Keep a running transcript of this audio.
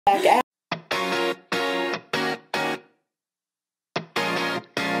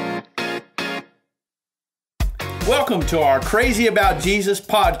Welcome to our Crazy About Jesus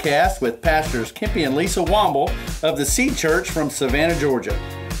podcast with Pastors Kempy and Lisa Womble of the Seed Church from Savannah, Georgia.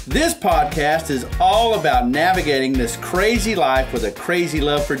 This podcast is all about navigating this crazy life with a crazy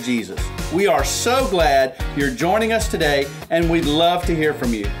love for Jesus. We are so glad you're joining us today, and we'd love to hear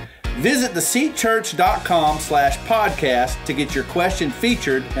from you. Visit theseedchurch.com/podcast to get your question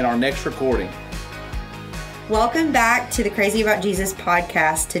featured in our next recording. Welcome back to the Crazy About Jesus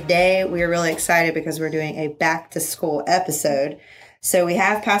podcast. Today we are really excited because we're doing a back to school episode. So we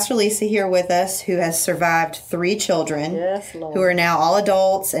have Pastor Lisa here with us, who has survived 3 children, who are now all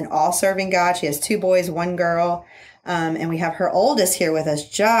adults and all serving God. She has 2 boys, 1 girl. And we have her oldest here with us,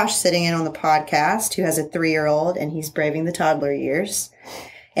 Josh, sitting in on the podcast, who has a 3-year-old, and he's braving the toddler years.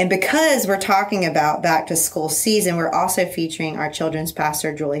 And because we're talking about back to school season, we're also featuring our children's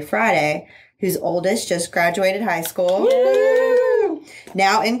pastor, Julie Friday, whose oldest just graduated high school. Woo!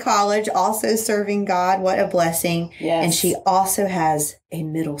 Now in college, also serving God. What a blessing. Yes. And she also has a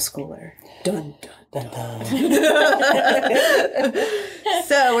middle schooler. Dun, dun, dun.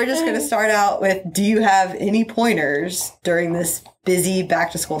 So we're just going to start out with, do you have any pointers during this busy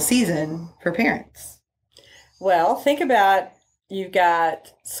back to school season for parents? Well, think about, you've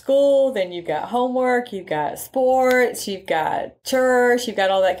got school, then you've got homework, you've got sports, you've got church, you've got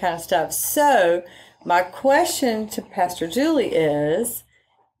all that kind of stuff. So my question to Pastor Julie is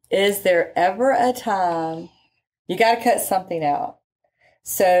there ever a time you got to cut something out?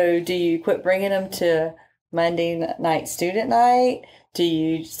 So do you quit bringing them to Monday night student night? Do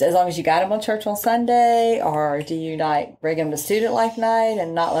you, as long as you got them on church on Sunday, or do you not bring them to student life night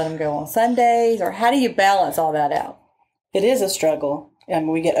and not let them go on Sundays? Or how do you balance all that out? It is a struggle, and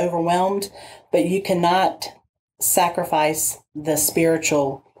we get overwhelmed, but you cannot sacrifice the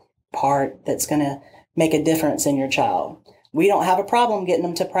spiritual part that's going to make a difference in your child. We don't have a problem getting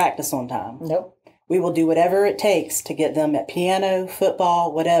them to practice on time. Nope. We will do whatever it takes to get them at piano,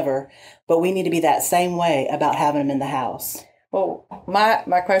 football, whatever, but we need to be that same way about having them in the house. Well,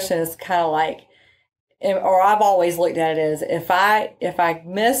 my question is kind of like, or I've always looked at it as, if I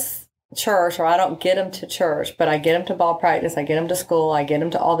miss church, or I don't get them to church, but I get them to ball practice, I get them to school, I get them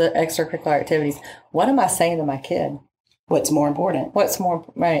to all the extracurricular activities, what am I saying to my kid? What's more important?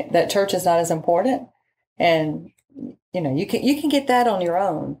 Right? That church is not as important, and you can get that on your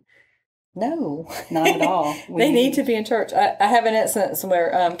own. No, not at all. They need to be in church. I have an instance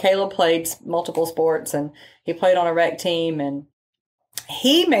where Caleb played multiple sports, and he played on a rec team, and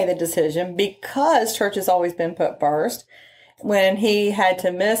he made the decision, because church has always been put first. When he had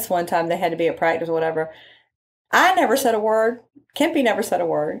to miss one time, they had to be at practice or whatever. I never said a word. Kempy never said a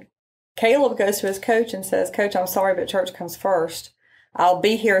word. Caleb goes to his coach and says, "Coach, I'm sorry, but church comes first. I'll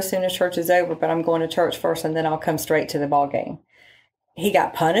be here as soon as church is over, but I'm going to church first, and then I'll come straight to the ball game." He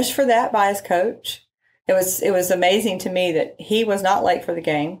got punished for that by his coach. It was amazing to me that he was not late for the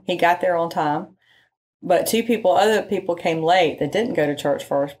game. He got there on time. But other people came late that didn't go to church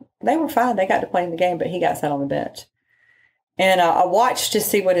first. They were fine. They got to play in the game, but he got sat on the bench. And I watched to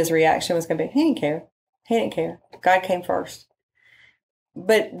see what his reaction was going to be. He didn't care. He didn't care. God came first.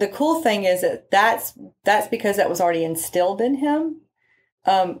 But the cool thing is that's because that was already instilled in him.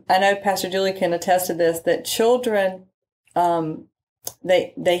 I know Pastor Julie can attest to this, that children,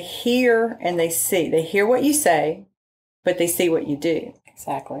 they hear and they see. They hear what you say, but they see what you do.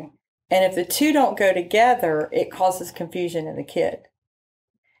 Exactly. And if the two don't go together, it causes confusion in the kid.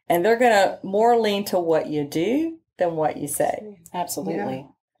 And they're going to more lean to what you do than what you say. Absolutely.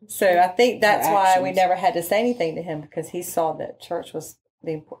 Yeah. So I think that's why we never had to say anything to him, because he saw that church was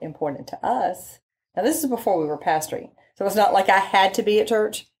important to us. Now, this is before we were pastoring. So it's not like I had to be at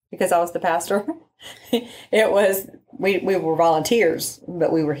church because I was the pastor. It was, we were volunteers,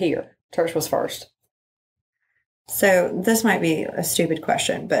 but we were here. Church was first. So this might be a stupid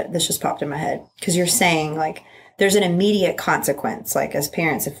question, but this just popped in my head, because you're saying, like, there's an immediate consequence. Like, as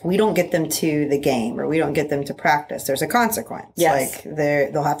parents, if we don't get them to the game or we don't get them to practice, there's a consequence. Yes. Like,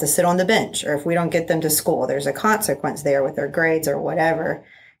 they'll have to sit on the bench. Or if we don't get them to school, there's a consequence there with their grades or whatever.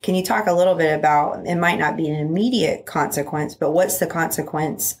 Can you talk a little bit about, it might not be an immediate consequence, but what's the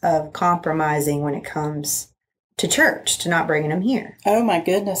consequence of compromising when it comes to church, to not bringing them here? Oh, my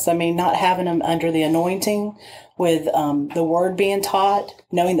goodness. I mean, not having them under the anointing with the word being taught,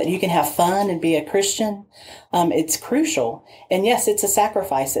 knowing that you can have fun and be a Christian, it's crucial. And yes, it's a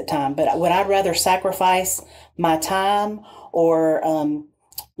sacrifice at times, but would I rather sacrifice my time or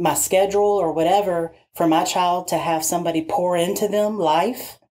my schedule or whatever for my child to have somebody pour into them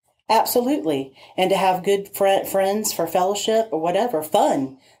life? Absolutely. And to have good friends for fellowship or whatever,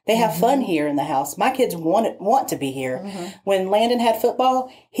 fun. They have fun here in the house. My kids want to be here. When Landon had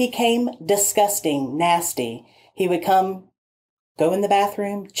football, he came disgusting, nasty. He would come, go in the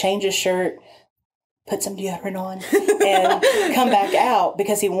bathroom, change his shirt, put some deodorant on, and come back out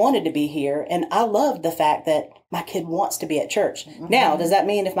because he wanted to be here. And I loved the fact that my kid wants to be at church. Now, does that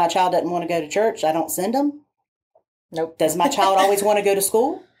mean if my child doesn't want to go to church, I don't send them? Nope. Does my child always want to go to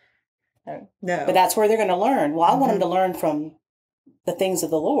school? No. But that's where they're going to learn. Well, I want them to learn from the things of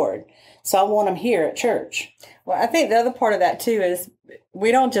the Lord. So I want them here at church. Well, I think the other part of that too is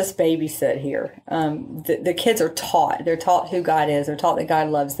we don't just babysit here. The kids are taught. They're taught who God is. They're taught that God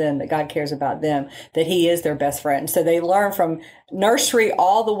loves them, that God cares about them, that He is their best friend. So they learn from nursery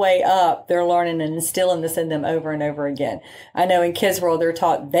all the way up. They're learning and instilling this in them over and over again. I know in Kids World, they're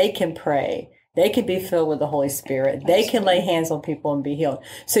taught they can pray. They can be filled with the Holy Spirit. They can lay hands on people and be healed.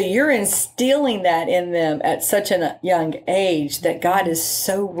 So you're instilling that in them at such a young age that God is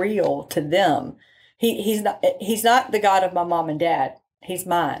so real to them. He's not the God of my mom and dad. He's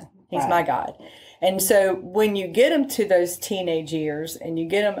mine. He's my God. And so when you get them to those teenage years and you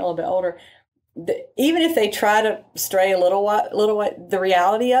get them a little bit older, even if they try to stray a little way, the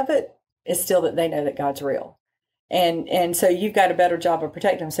reality of it is still that they know that God's real. And so you've got a better job of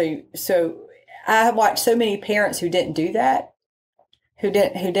protecting them. So I have watched so many parents who didn't do that, who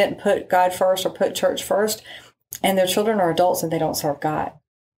didn't put God first or put church first, and their children are adults and they don't serve God.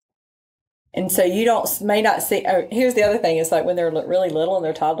 And so you may not see. Oh, here's the other thing: it's like when they're really little and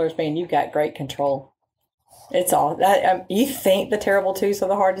they're toddlers, man, you've got great control. It's all that you think the terrible twos are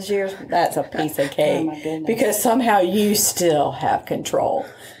the hardest years. That's a piece of cake. Oh my goodness. Because somehow you still have control.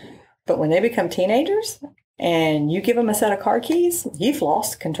 But when they become teenagers and you give them a set of car keys, you've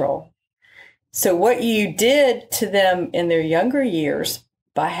lost control. So what you did to them in their younger years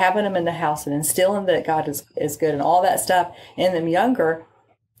by having them in the house and instilling that God is good and all that stuff in them younger,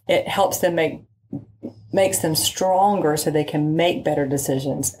 it helps them makes them stronger so they can make better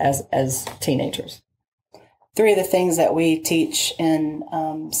decisions as teenagers. 3 of the things that we teach in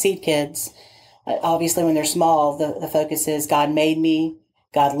Seed Kids, obviously when they're small, the focus is God made me,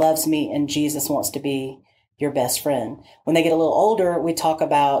 God loves me, and Jesus wants to be your best friend. When they get a little older, we talk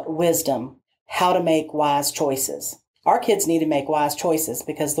about wisdom, how to make wise choices. Our kids need to make wise choices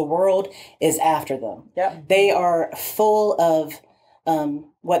because the world is after them. Yep. They are full of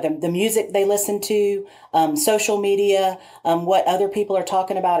what the music they listen to, social media, what other people are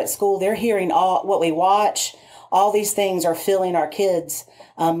talking about at school. They're hearing all what we watch. All these things are filling our kids'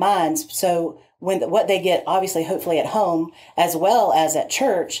 minds. So what they get, obviously, hopefully at home as well as at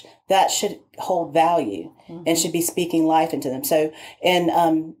church, that should hold value and should be speaking life into them. So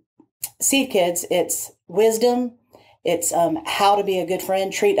in Seed Kids, it's wisdom. It's how to be a good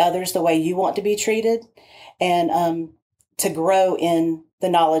friend, treat others the way you want to be treated, and to grow in the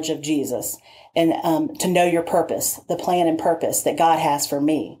knowledge of Jesus, and to know your purpose, the plan and purpose that God has for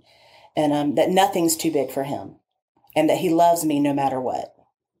me, and that nothing's too big for Him, and that He loves me no matter what.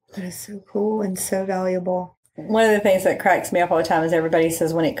 That is so cool and so valuable. One of the things that cracks me up all the time is everybody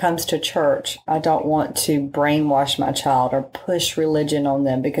says when it comes to church, I don't want to brainwash my child or push religion on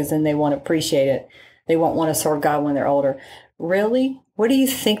them because then they won't appreciate it. They won't want to serve God when they're older. Really? What do you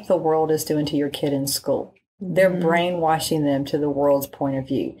think the world is doing to your kid in school? They're brainwashing them to the world's point of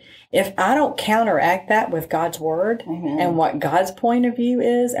view. If I don't counteract that with God's word and what God's point of view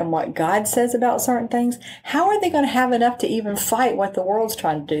is and what God says about certain things, how are they going to have enough to even fight what the world's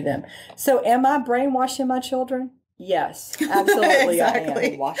trying to do them? So am I brainwashing my children? Yes, absolutely. Exactly.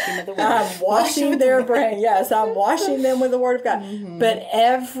 I am. Washing of the word. I'm washing their brain. Yes, I'm washing them with the word of God. But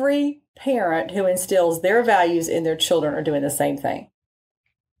every parent who instills their values in their children are doing the same thing.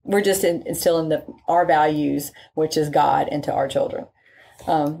 We're just instilling our values, which is God, into our children.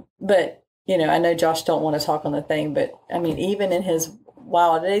 But, I know Josh don't want to talk on the thing, but, I mean, even in his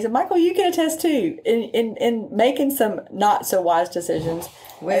wild days, and Michael, you can attest too, in making some not so wise decisions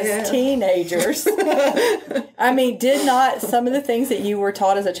as teenagers. I mean, did not some of the things that you were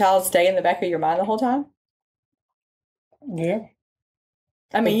taught as a child stay in the back of your mind the whole time? Yeah.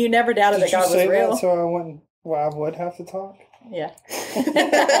 I mean, you never doubted that God was real. That so I would have to talk? Yeah.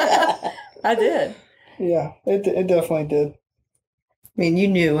 I did. Yeah, it definitely did. I mean, you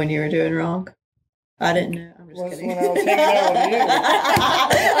knew when you were doing wrong. I didn't know. I'm just kidding. When I was hanging out with you.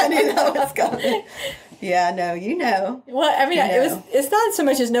 I knew that was coming. Yeah, no, you know. Well, I mean, it's not so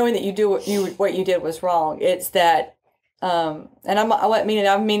much as knowing that what you did was wrong. It's that, and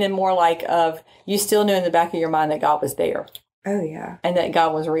I'm meaning more like of you still knew in the back of your mind that God was there. Oh yeah, and that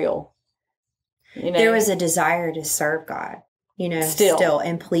God was real. There was a desire to serve God. Still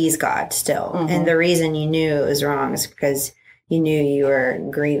and please God still. And the reason you knew it was wrong is because you knew you were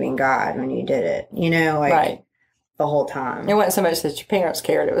grieving God when you did it. Right. the whole time. It wasn't so much that your parents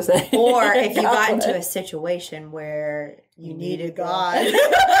cared; it was that. Or if you got God into a would. situation where you needed God,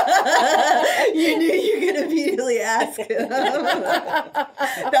 you knew you could immediately ask Him.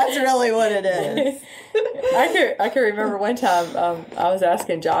 That's really what it is. I can remember one time I was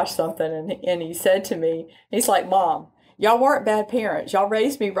asking Josh something, and he said to me, he's like, "Mom, y'all weren't bad parents. Y'all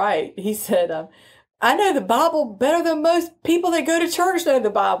raised me right." He said, "I know the Bible better than most people that go to church know the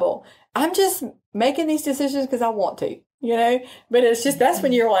Bible. I'm just making these decisions because I want to." You know, but it's just, that's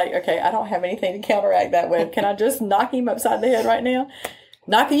when you're like, okay, I don't have anything to counteract that with. Can I just knock him upside the head right now?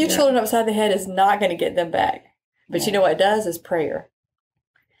 Knocking your children upside the head is not going to get them back. But you know what it does is prayer.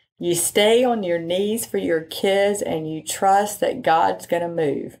 You stay on your knees for your kids and you trust that God's going to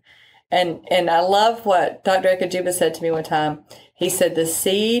move. And I love what Dr. Ekajuba said to me one time. He said, the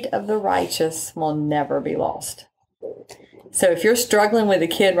seed of the righteous will never be lost. So if you're struggling with a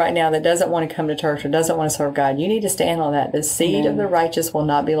kid right now that doesn't want to come to church or doesn't want to serve God, you need to stand on that. The seed of the righteous will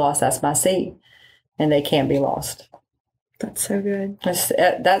not be lost. That's my seed. And they can't be lost. That's so good.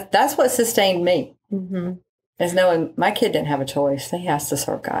 That's what sustained me. Mm-hmm. Is knowing my kid didn't have a choice. He has to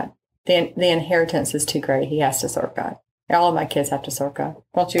serve God. The inheritance is too great. He has to serve God. All of my kids have to serve God.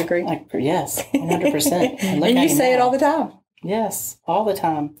 Don't you agree? Yes, 100%. And you say it all the time. Yes, all the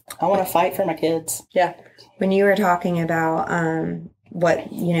time. I want to fight for my kids. Yeah. When you were talking about what,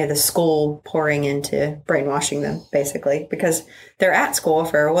 the school pouring into brainwashing them, basically, because they're at school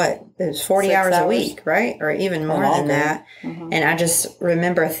for what? It's 40 6 hours a hours. week, right? Or even more than longer. that. Mm-hmm. And I just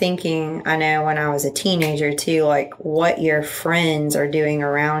remember thinking, I know when I was a teenager too, like what your friends are doing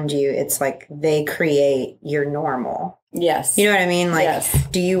around you, it's like they create your normal. Yes. You know what I mean? Like, Yes.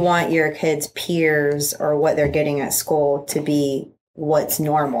 do you want your kids' peers or what they're getting at school to be what's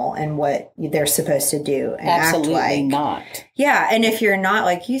normal and what they're supposed to do and Absolutely act like? not. Yeah, and if you're not,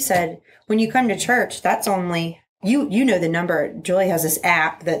 like you said, when you come to church, that's only you know the number. Julie has this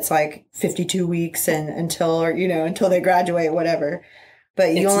app that's like 52 weeks and until they graduate, whatever.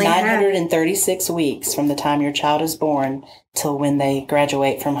 But you It's only have 936 weeks from the time your child is born till when they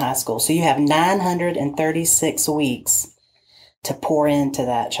graduate from high school. So you have 936 weeks to pour into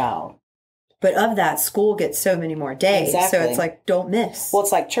that child. but of that, school gets so many more days. Exactly. So it's like, don't miss. Well,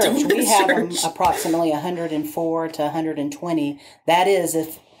 it's like church. Don't We miss have them church. approximately 104 to 120. That is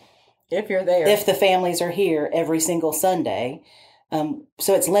If you're there. if the families are here every single Sunday.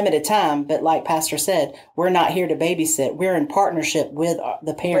 So it's limited time, but like Pastor said, we're not here to babysit. We're in partnership with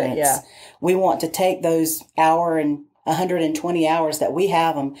the parents. yeah. We want to take those hour and 120 hours that we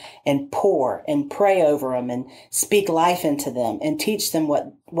have them and pour and pray over them and speak life into them and teach them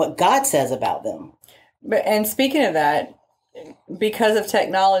what God says about them. And speaking of that, because of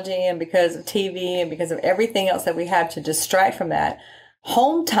technology and because of TV and because of everything else that we have to distract from that,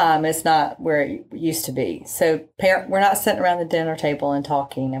 home time is not where it used to be. So we're not sitting around the dinner table and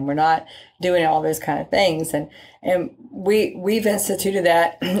talking, and we're not doing all those kind of things. And we've instituted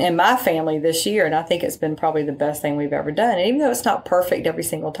that in my family this year, and I think it's been probably the best thing we've ever done. And even though it's not perfect every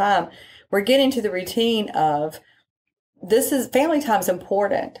single time, we're getting to the routine of family time is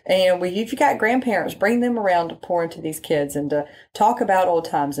important. And if you got grandparents, bring them around to pour into these kids and to talk about old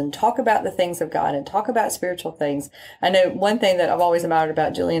times and talk about the things of God and talk about spiritual things. I know one thing that I've always admired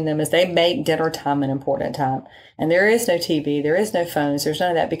about Julie and them is they make dinner time an important time. And there is no TV, there is no phones, there's none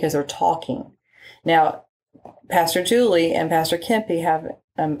of that because they're talking. Now, Pastor Julie and Pastor Kempe have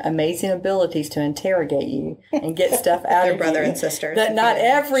amazing abilities to interrogate you and get stuff out Their of brother you and sister. that not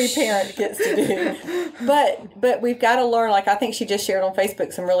every parent gets to do. But we've got to learn. Like I think she just shared on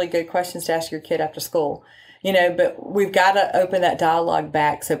Facebook some really good questions to ask your kid after school. But we've got to open that dialogue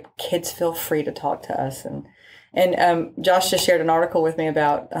back so kids feel free to talk to us. And Josh just shared an article with me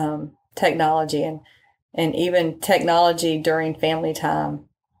about technology and even technology during family time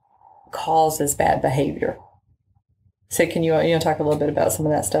causes bad behavior. So can you talk a little bit about some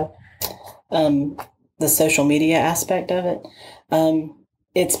of that stuff? The social media aspect of it,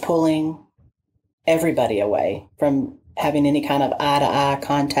 it's pulling everybody away from having any kind of eye-to-eye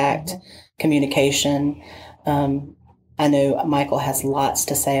contact, communication. I know Michael has lots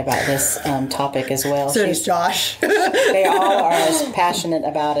to say about this topic as well. So does Josh. They all are as passionate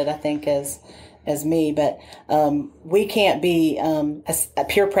about it, I think, as me. But we can't be a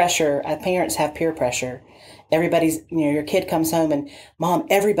peer pressure. Parents have peer pressure. Everybody's, your kid comes home and, Mom,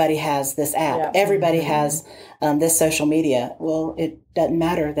 everybody has this app. Yeah. Everybody has this social media. Well, it doesn't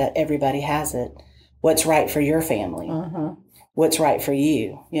matter that everybody has it. What's right for your family? What's right for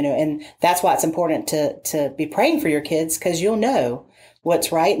you? And that's why it's important to be praying for your kids, because you'll know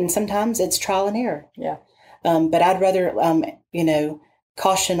what's right. And sometimes it's trial and error. Yeah. But I'd rather,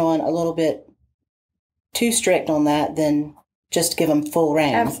 caution on a little bit too strict on that, then just give them full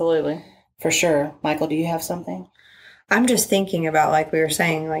reign. Absolutely. For sure. Michael, do you have something? I'm just thinking about, like we were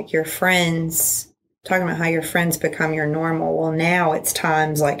saying, like your friends, talking about how your friends become your normal. Well, now it's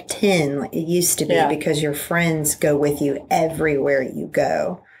times like 10, like it used to be, Yeah. because your friends go with you everywhere you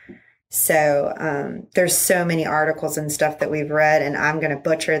go. So there's so many articles and stuff that we've read, and I'm going to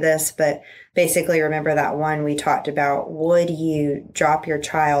butcher this, but basically remember that one we talked about. Would you drop your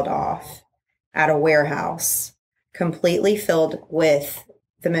child off at a warehouse completely filled with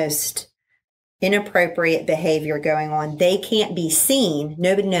the most inappropriate behavior going on? They can't be seen.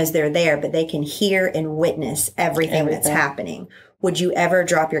 Nobody knows they're there, but they can hear and witness everything that's happening. Would you ever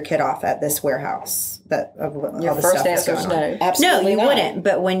drop your kid off at this warehouse? Your first answer is no. Absolutely No, you not. wouldn't.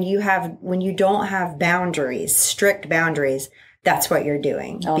 But when you don't have boundaries, strict boundaries, that's what you're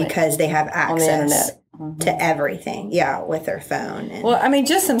doing, because they have On the access internet. to everything. Yeah, with their phone. And Well, I mean,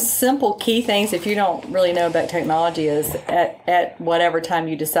 just some simple key things, if you don't really know about technology, is at whatever time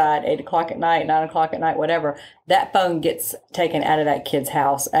you decide, 8 o'clock at night, 9 o'clock at night, whatever, that phone gets taken out of that kid's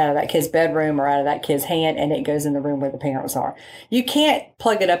house, out of that kid's bedroom, or out of that kid's hand, and it goes in the room where the parents are. You can't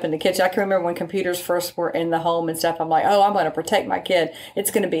plug it up in the kitchen. I can remember when computers first were in the home and stuff, I'm like, oh, I'm going to protect my kid.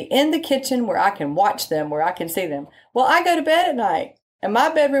 It's going to be in the kitchen where I can watch them, where I can see them. Well, I go to bed at night. And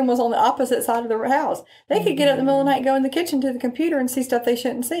my bedroom was on the opposite side of the house. They could get up in the middle of the night and go in the kitchen to the computer and see stuff they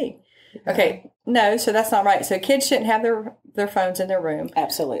shouldn't see. Okay, no, so that's not right. So kids shouldn't have their phones in their room.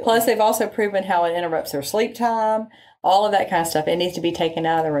 Absolutely. Plus, they've also proven how it interrupts their sleep time, all of that kind of stuff. It needs to be taken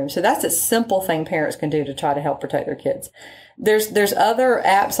out of the room. So that's a simple thing parents can do to try to help protect their kids. There's other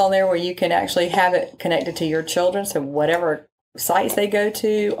apps on there where you can actually have it connected to your children. So whatever sites they go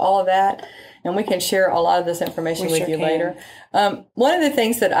to, all of that. And we can share a lot of this information with you later. One of the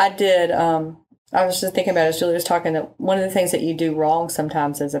things that I did, I was just thinking about as Julie was talking, that one of the things that you do wrong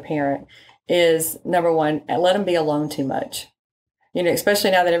sometimes as a parent is, number one, let them be alone too much. You know, especially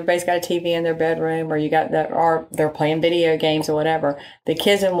now that everybody's got a TV in their bedroom, or you got that, or they're playing video games or whatever. The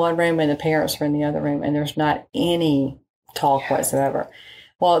kids in one room and the parents are in the other room, and there's not any talk whatsoever.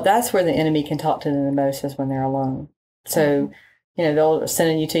 Well, that's where the enemy can talk to them the most, is when they're alone. So, you know, they'll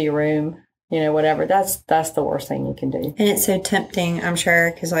send you to your room. You know, whatever. That's the worst thing you can do. And it's so tempting, I'm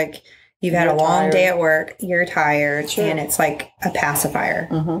sure, because like you've had You're a long tired. day at work, you're tired, Sure. and it's like a pacifier,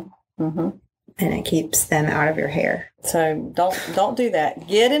 and it keeps them out of your hair. So don't do that.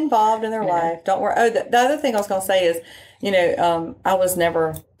 Get involved in their life. Don't worry. Oh, the other thing I was going to say is, you know, I was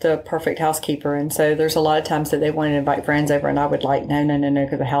never the perfect housekeeper, and so there's a lot of times that they wanted to invite friends over, and I would like, no,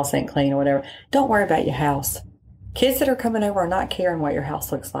 because the house ain't clean or whatever. Don't worry about your house. Kids that are coming over are not caring what your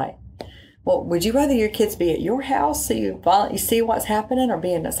house looks like. Well, would you rather your kids be at your house so you see what's happening, or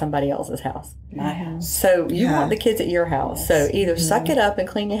being at somebody else's house? My house. So you want the kids at your house. So either suck it up and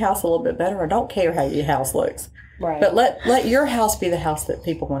clean your house a little bit better, or don't care how your house looks. Right. But let your house be the house that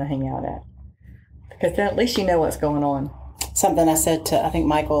people want to hang out at. Because then at least you know what's going on. Something I said to, I think,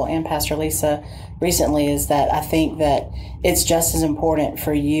 Michael and Pastor Lisa recently is that I think that it's just as important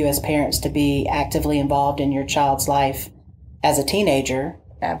for you as parents to be actively involved in your child's life as a teenager,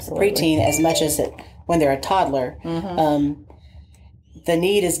 Absolutely. preteen, as much as when they're a toddler. The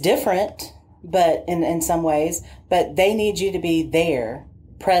need is different, but in some ways, but they need you to be there,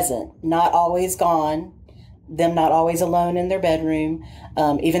 present, not always gone, them not always alone in their bedroom,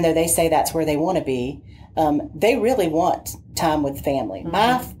 even though they say that's where they want to be. They really want time with family.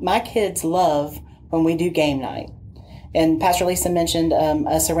 My kids love when we do game night. And Pastor Lisa mentioned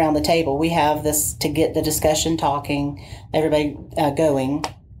us around the table. We have this to get the discussion talking, everybody going.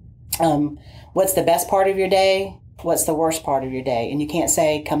 What's the best part of your day? What's the worst part of your day? And you can't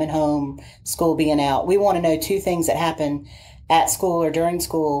say coming home, school being out. We want to know two things that happen at school or during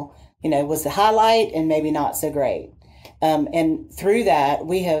school. You know, was the highlight and maybe not so great. And through that,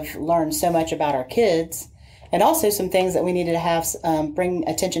 we have learned so much about our kids, and also some things that we needed to have bring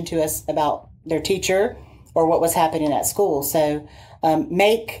attention to us about their teacher or what was happening at school. So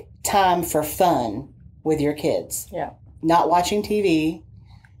make time for fun with your kids. Yeah. Not watching TV,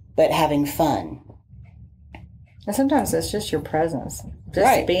 but having fun. And sometimes it's just your presence. Just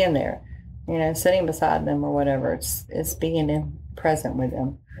Right. being there. You know, sitting beside them or whatever. It's being present with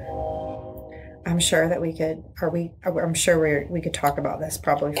them. I'm sure that we could, I'm sure we could talk about this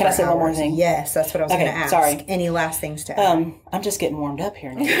probably. Can I say one more thing? Yes, that's what I was Okay, going to ask. sorry. Any last things to add? I'm just getting warmed up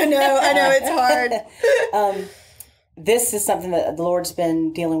here now. I know it's hard. This is something that the Lord's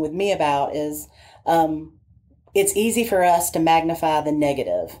been dealing with me about is it's easy for us to magnify the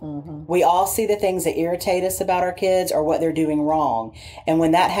negative. We all see the things that irritate us about our kids or what they're doing wrong. And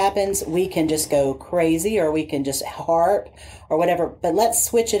when that happens, we can just go crazy or we can just harp or whatever. But let's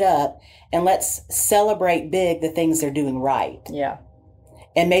switch it up and let's celebrate big the things they're doing right. Yeah.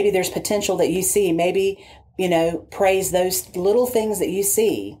 And maybe there's potential that you see. Maybe, praise those little things that you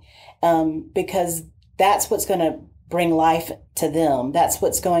see, because that's what's going to bring life to them. That's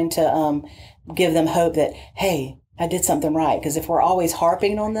what's going to give them hope that, hey, I did something right. Because if we're always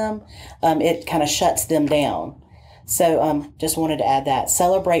harping on them, it kind of shuts them down. So just wanted to add that.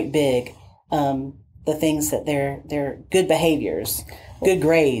 Celebrate big the things that they're good behaviors, good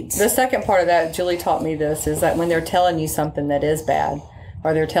grades. The second part of that, Julie taught me this, is that when they're telling you something that is bad,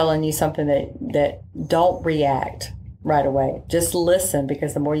 or they're telling you something that don't react right away. Just listen,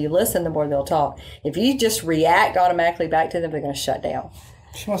 because the more you listen, the more they'll talk. If you just react automatically back to them, they're going to shut down.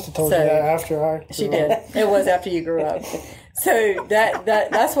 She must have told you that after I She grew did. up. It was after you grew up. So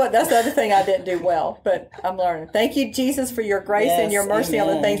that's the other thing I didn't do well, but I'm learning. Thank you, Jesus, for your grace and your mercy on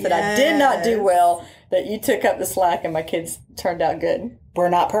the things that I did not do well, that you took up the slack and my kids turned out good. We're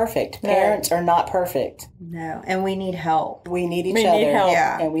not perfect. Parents are not perfect. No, and we need help. We need each We other. need help.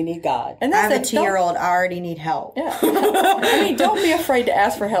 Yeah. And we need God. And I have a don't- 2-year-old. I already need help. Yeah. I mean, don't be afraid to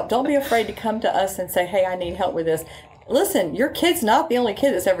ask for help. Don't be afraid to come to us and say, hey, I need help with this. Listen, your kid's not the only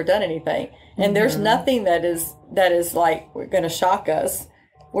kid that's ever done anything. And there's nothing that is like going to shock us.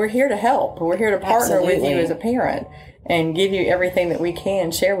 We're here to help. We're here to partner with you as a parent and give you everything that we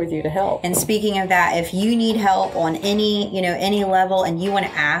can share with you to help. And speaking of that, if you need help on any level and you want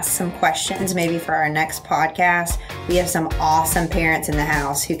to ask some questions, maybe for our next podcast, we have some awesome parents in the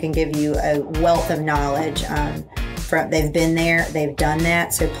house who can give you a wealth of knowledge. They've been there, they've done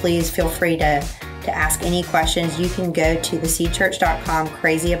that. So please feel free to ask any questions. You can go to theseedchurch.com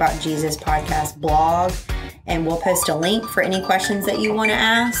Crazy About Jesus podcast blog, and we'll post a link for any questions that you want to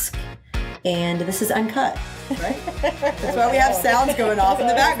ask. And this is uncut. That's why we have sounds going off in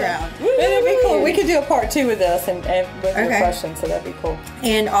the background. It'd be cool. We could do a part 2 with this and with your Okay. questions, so that'd be cool.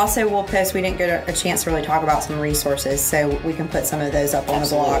 And also we'll post, we didn't get a chance to really talk about some resources, so we can put some of those up on the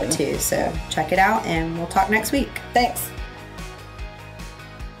blog too. So check it out, and we'll talk next week. Thanks.